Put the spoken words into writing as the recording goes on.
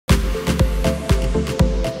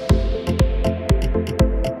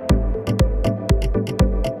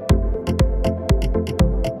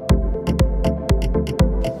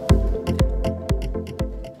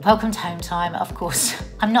Welcome to home time. Of course,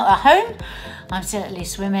 I'm not at home. I'm still at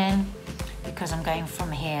least swimming because I'm going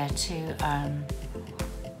from here to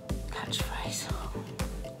catchphrase.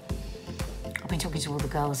 I've been talking to all the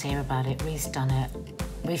girls here about it. Ruth's done it.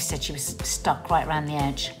 Ruth said she was stuck right around the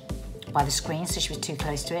edge by the screen, so she was too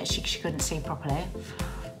close to it. She couldn't see properly.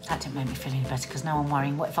 That didn't make me feel any better because now I'm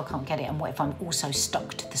worrying, what if I can't get it and what if I'm also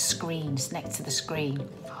stuck to the screen, next to the screen?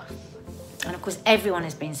 And of course, everyone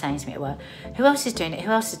has been saying to me at work, who else is doing it? Who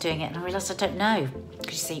else is doing it? And I realised I don't know.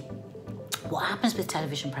 Because you see, what happens with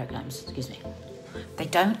television programmes, excuse me, they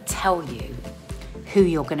don't tell you who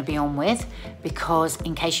you're going to be on with, because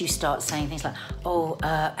in case you start saying things like, oh,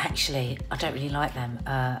 actually, I don't really like them.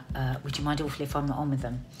 Would you mind awfully if I'm not on with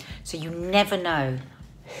them? So you never know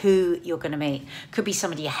who you're going to meet. Could be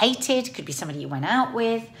somebody you hated, could be somebody you went out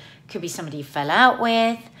with, could be somebody you fell out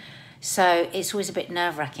with. So it's always a bit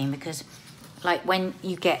nerve-wracking because, like, when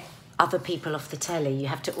you get other people off the telly, you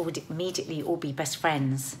have to immediately all be best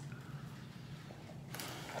friends.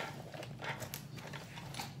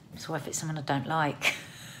 So what if it's someone I don't like?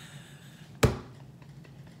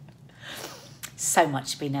 So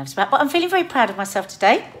much to be nervous about. But I'm feeling very proud of myself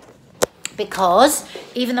today because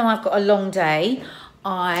even though I've got a long day,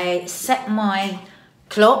 I set my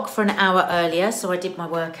clock for an hour earlier, so I did my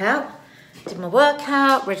workout.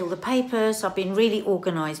 Read all the papers. I've been really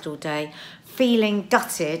organised all day, feeling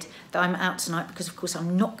gutted that I'm out tonight because, of course,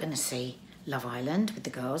 I'm not going to see Love Island with the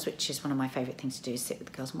girls, which is one of my favourite things to do, is sit with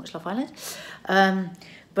the girls and watch Love Island.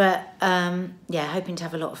 Yeah, hoping to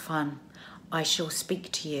have a lot of fun. I shall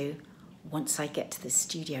speak to you once I get to the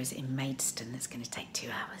studios in Maidstone. That's going to take 2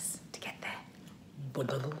 hours to get there.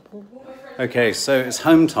 Okay, so it's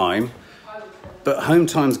home time. But home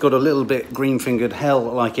time's got a little bit green-fingered hell,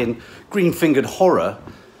 like in green-fingered horror.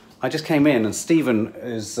 I just came in and Stephen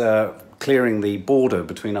is clearing the border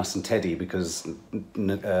between us and Teddy because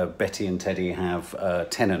Betty and Teddy have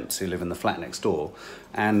tenants who live in the flat next door.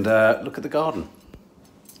 And look at the garden.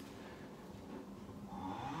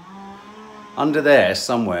 Under there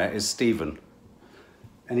somewhere is Stephen.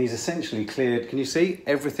 And he's essentially cleared, can you see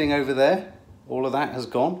everything over there? All of that has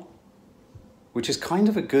gone. Which is kind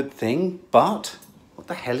of a good thing, but what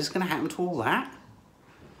the hell is going to happen to all that?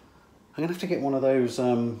 I'm going to have to get one of those, what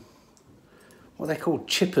are they called?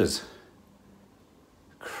 Chippers.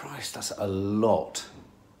 Christ, that's a lot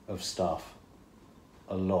of stuff.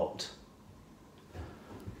 A lot.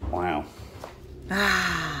 Wow.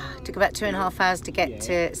 Took about 2.5 hours to get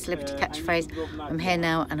to Celebrity Catchphrase. I'm here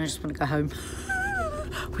now and I just want to go home.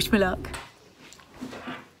 Wish me luck.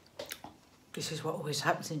 This is what always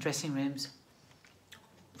happens in dressing rooms.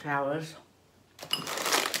 Flowers,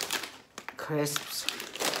 crisps,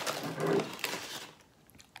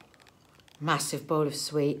 massive bowl of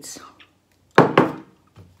sweets,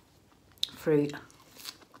 fruit,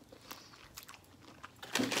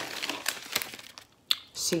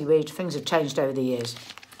 seaweed. Things have changed over the years.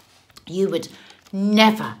 You would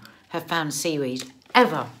never have found seaweed,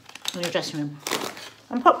 ever, in your dressing room.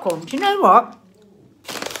 And popcorn. Do you know what?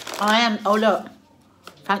 Oh look,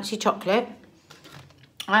 fancy chocolate.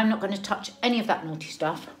 I'm not going to touch any of that naughty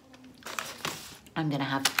stuff. I'm going to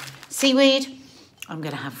have seaweed, I'm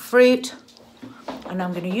going to have fruit, and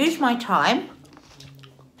I'm going to use my time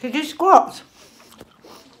to do squats.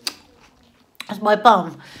 As my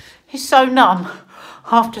bum is so numb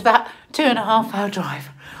after that 2.5 hour drive.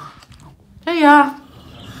 There you are.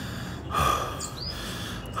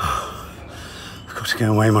 I've got to go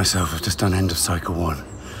and weigh myself. I've just done end of cycle 1.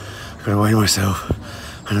 I've got to weigh myself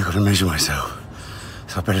and I've got to measure myself.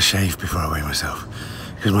 So I better shave before I weigh myself,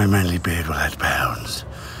 because my manly beard will add pounds.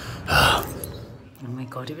 Oh my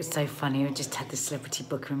God, it was so funny. We just had the celebrity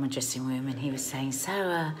booker in my dressing room and he was saying, so,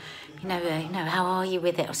 you know, how are you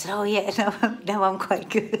with it? I said, oh yeah, no, I'm quite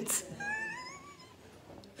good.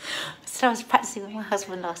 So I was practicing with my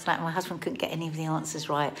husband last night and my husband couldn't get any of the answers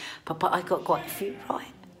right, but I got quite a few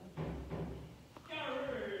right.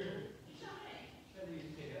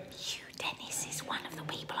 Dennis is one of the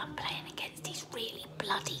people I'm playing against. He's really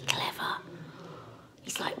bloody clever.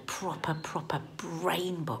 He's like proper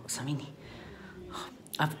brain box. I mean,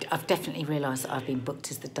 I've definitely realised that I've been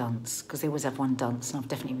booked as the dunce, because they always have one dunce, and I've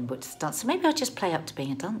definitely been booked as the dunce. So maybe I'll just play up to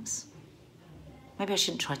being a dunce. Maybe I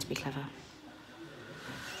shouldn't try to be clever.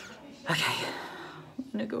 Okay, I'm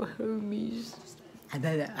gonna go homies. And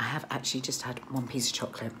then I have actually just had one piece of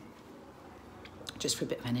chocolate, just for a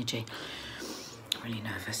bit of energy. I'm really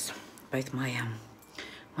nervous. Both my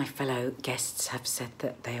my fellow guests have said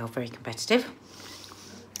that they are very competitive,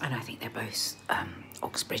 and I think they're both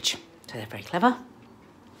Oxbridge, so they're very clever.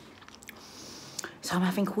 So I'm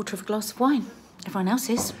having a quarter of a glass of wine. Everyone else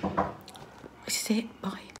is. This is it.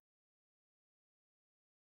 Bye.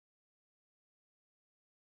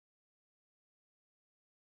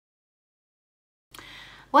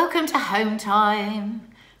 Welcome to home time.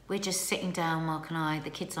 We're just sitting down, Mark and I. The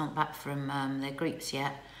kids aren't back from their groups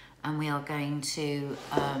yet, and we are going to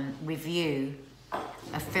review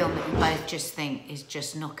a film that we both just think is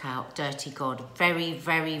just knockout, Dirty God. Very,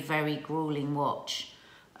 very, very grueling watch.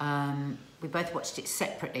 We both watched it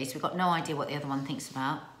separately, so we've got no idea what the other one thinks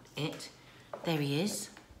about it. There he is.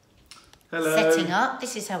 Hello. Setting up.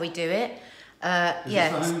 This is how we do it. This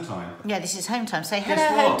is home time. Yeah, this is home time. Say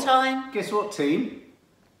hello, home time. Guess what, team?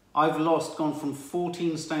 I've gone from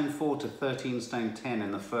 14 stone 4 to 13 stone 10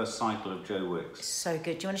 in the first cycle of Joe Wicks. So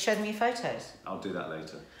good. Do you want to show them your photos? I'll do that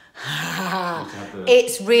later.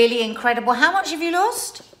 It's really incredible. How much have you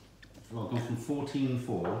lost? Well, I've gone from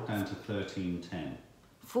 14.4 down to 13.10.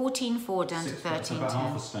 14.4 down to 13.10. About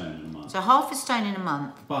half a stone in a month. So half a stone in a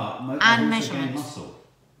month. But and I've also gained measurements. muscle.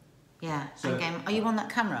 Yeah, So- and game. Are you on that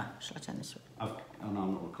camera? Shall I turn this way? Oh no,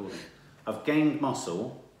 I'm not recording. I've gained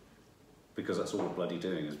muscle because that's all we're bloody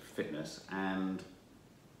doing is fitness, and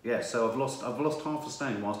yeah, so I've lost half a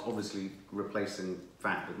stone whilst obviously replacing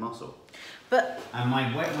fat with muscle. But And my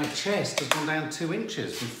chest has gone down 2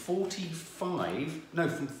 inches from 45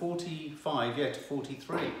 to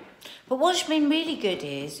 43. but what's been really good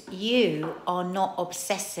is you are not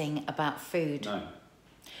obsessing about food. No,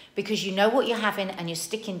 Because you know what you're having and you're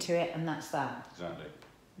sticking to it, and that's that. exactly.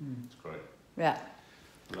 It's great. Yeah.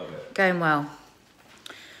 Love it. Going well.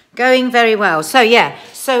 Going very well. So yeah.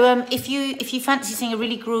 So if you fancy seeing a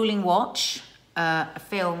really grueling watch, a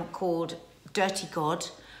film called Dirty God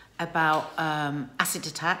about acid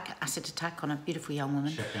attack on a beautiful young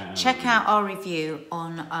woman, check out our review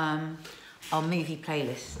on our movie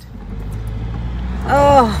playlist.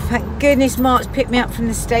 Oh, thank goodness Mark's picked me up from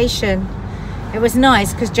the station. It was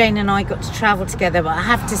nice because Jane and I got to travel together, but I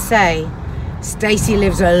have to say, Stacey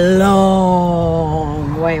lives a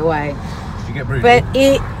long way away. Did you get bruised? But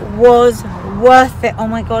it was worth it. Oh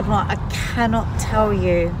my God, Mark, I cannot tell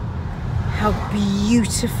you how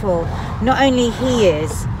beautiful not only he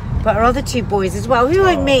is, but our other 2 boys as well, who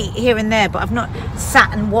I meet here and there, but I've not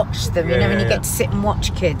sat and watched them, you know, when you get to sit and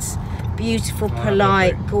watch kids. Beautiful,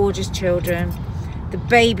 polite, gorgeous children. The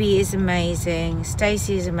baby is amazing.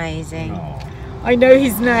 Stacey is amazing. I know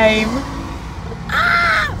his name.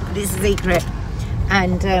 But it's a secret.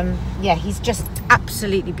 And yeah, he's just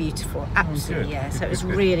absolutely beautiful. Absolutely, yeah. So it was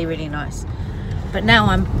really, really nice. But now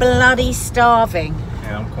I'm bloody starving.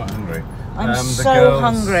 Yeah, I'm quite hungry. I'm so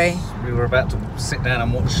hungry. We were about to sit down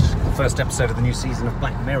and watch the first episode of the new season of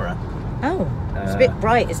Black Mirror. Oh, it's a bit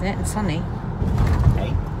bright, isn't it? And sunny.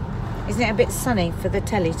 Hey? Isn't it a bit sunny for the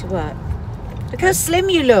telly to work? Look how slim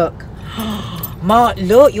you look. Mark,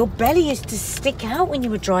 look, your belly used to stick out when you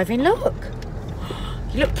were driving. Look.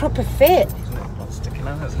 You look proper fit. Isn't it not sticking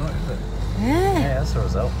out? That's not, is it? Yeah. Yeah, that's the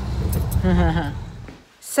result.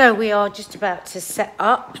 So we are just about to set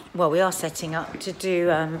up. Well, we are setting up to do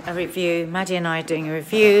a review. Maddie and I are doing a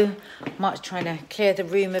review. Mark's trying to clear the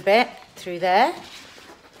room a bit through there.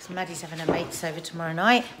 Because Maddie's having her mates over tomorrow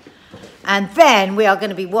night. And then we are going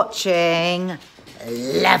to be watching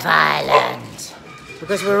Love Island.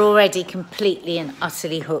 Because we're already completely and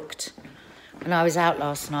utterly hooked. And I was out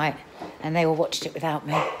last night and they all watched it without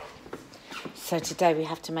me. So today we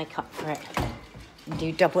have to make up for it and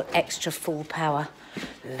do double extra full power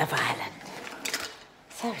Love Island.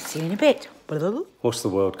 So see you in a bit. What's the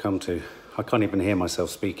world come to? I can't even hear myself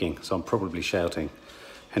speaking, so I'm probably shouting.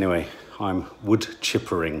 Anyway, I'm wood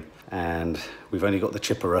chippering, and we've only got the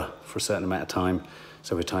chipperer for a certain amount of time,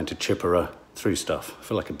 so we're trying to chipperer through stuff. I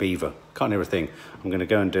feel like a beaver. Can't hear a thing. I'm going to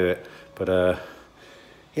go and do it, but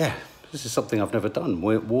yeah, this is something I've never done.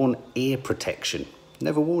 Worn ear protection.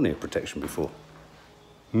 Never worn ear protection before.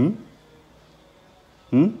 I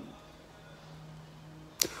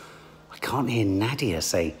can't hear Nadia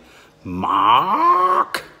say,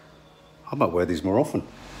 Mark. I might wear these more often.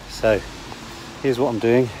 So, here's what I'm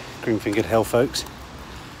doing. Green-fingered hell, folks.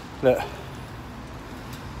 Look,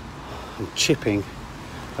 I'm chipping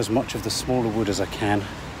as much of the smaller wood as I can,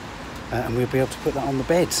 and we'll be able to put that on the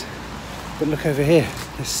beds. But look over here,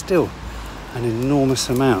 there's still an enormous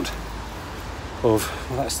amount of,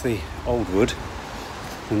 well, that's the old wood,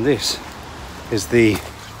 and this is the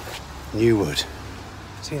new wood.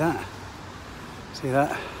 See that? See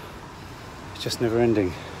that? It's just never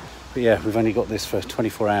ending. But yeah, we've only got this for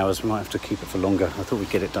 24 hours. We might have to keep it for longer. I thought we'd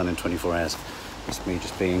get it done in 24 hours. It's me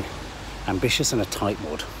just being ambitious and a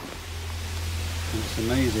tightwad. And it's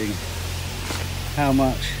amazing how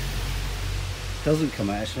much doesn't come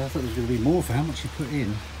out. Actually, I thought there was going to be more for how much you put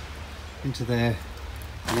into there.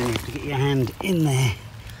 And then you have to get your hand in there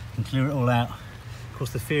and clear it all out. Of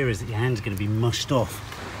course, the fear is that your hand's going to be mushed off.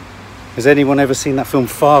 Has anyone ever seen that film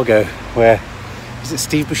Fargo, where is it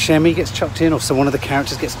Steve Buscemi gets chucked in, or so one of the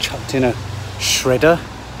characters gets chucked in a shredder.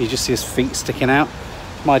 You just see his feet sticking out.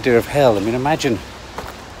 My idea of hell. I mean, imagine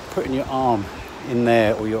putting your arm in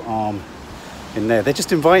there or your arm in there. They're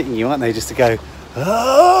just inviting you, aren't they? Just to go,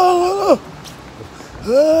 ah,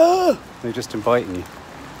 ah. They're just inviting you.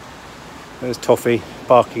 There's Toffee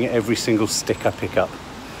barking at every single stick I pick up.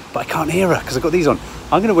 But I can't hear her because I've got these on.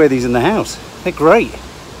 I'm going to wear these in the house. They're great.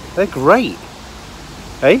 They're great.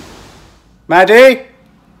 Hey? Maddie?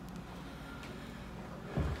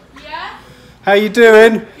 Yeah? How you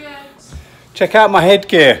doing? Good. Check out my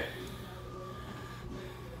headgear.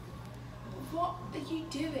 What are you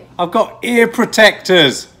doing? I've got ear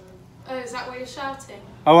protectors. Oh, is that why you're shouting?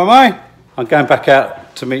 Oh, am I? I'm going back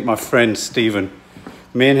out to meet my friend Stephen.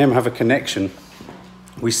 Me and him have a connection.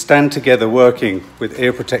 We stand together working with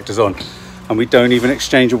ear protectors on, and we don't even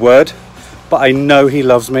exchange a word. But I know he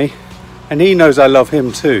loves me, and he knows I love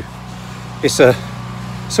him too. It's a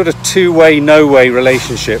sort of two-way, no-way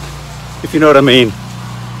relationship, if you know what I mean.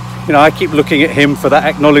 You know, I keep looking at him for that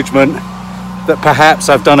acknowledgement that perhaps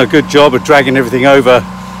I've done a good job of dragging everything over.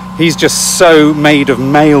 He's just so made of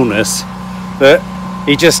maleness that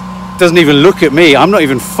he just doesn't even look at me. I'm not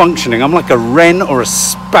even functioning. I'm like a wren or a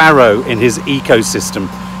sparrow in his ecosystem.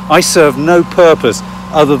 I serve no purpose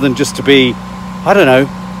other than just to be, I don't know,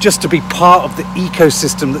 just to be part of the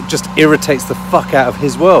ecosystem that just irritates the fuck out of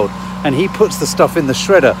his world. And he puts the stuff in the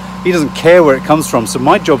shredder. He doesn't care where it comes from, so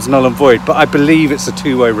my job's null and void. But I believe it's a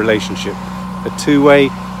two-way relationship. A two-way,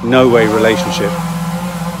 no-way relationship.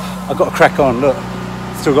 I've got to crack on, look.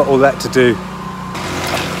 Still got all that to do.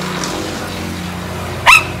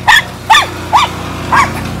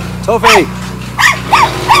 Toffee!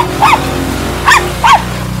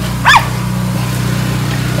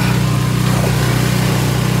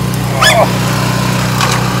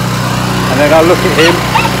 And then I look at him.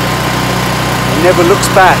 He never looks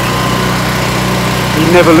back. He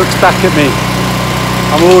never looks back at me.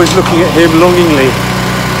 I'm always looking at him longingly.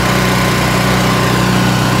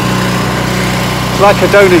 It's like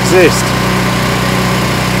I don't exist.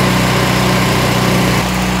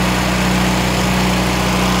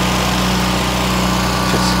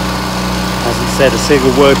 Hasn't said a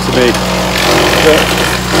single word to me, but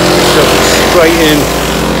just straight in.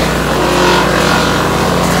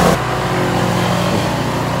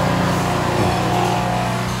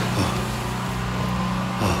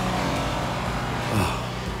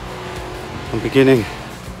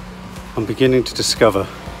 I'm beginning to discover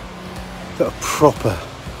that a proper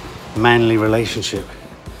manly relationship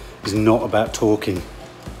is not about talking.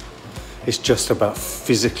 It's just about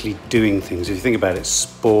physically doing things. If you think about it,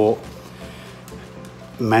 sport,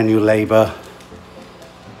 manual labour,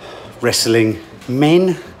 wrestling.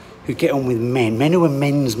 Men who get on with men who are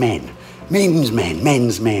men's men,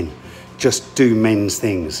 men's men, just do men's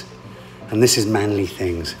things. And this is manly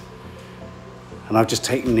things. And I've just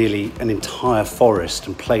taken nearly an entire forest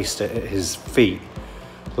and placed it at his feet,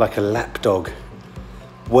 like a lapdog,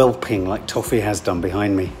 whelping like Toffee has done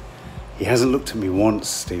behind me. He hasn't looked at me once,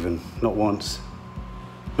 Stephen, not once.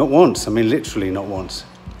 Not once, I mean literally not once.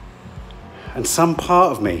 And some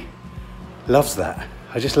part of me loves that.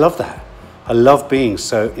 I just love that. I love being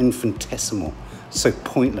so infinitesimal, so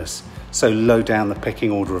pointless, so low down the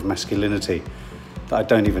pecking order of masculinity that I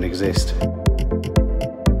don't even exist.